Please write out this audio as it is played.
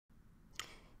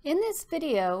In this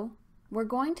video, we're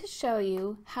going to show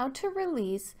you how to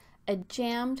release a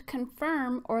jammed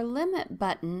confirm or limit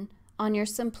button on your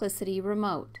Simplicity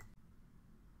remote.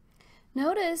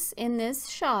 Notice in this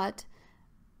shot,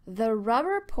 the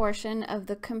rubber portion of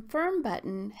the confirm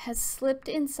button has slipped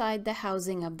inside the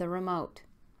housing of the remote.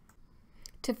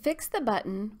 To fix the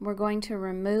button, we're going to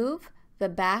remove the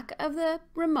back of the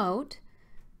remote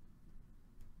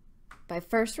by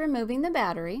first removing the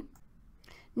battery.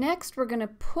 Next, we're going to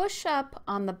push up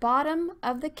on the bottom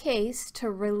of the case to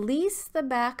release the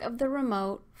back of the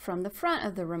remote from the front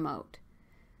of the remote.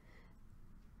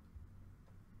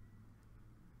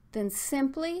 Then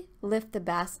simply lift the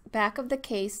back of the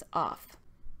case off.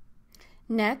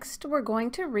 Next, we're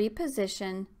going to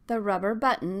reposition the rubber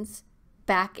buttons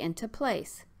back into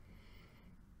place.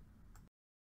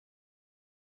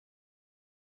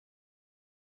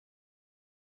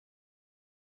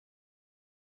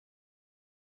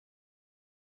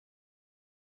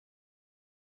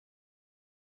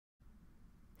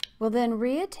 We'll then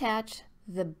reattach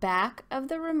the back of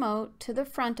the remote to the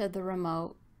front of the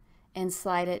remote and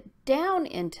slide it down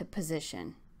into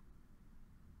position.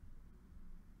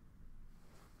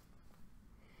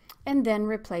 And then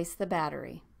replace the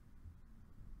battery.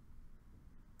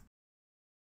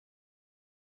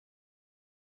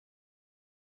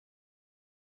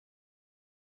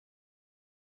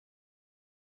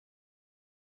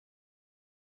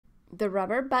 The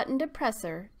rubber button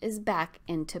depressor is back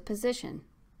into position.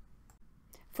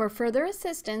 For further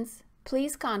assistance,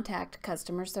 please contact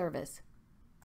customer service.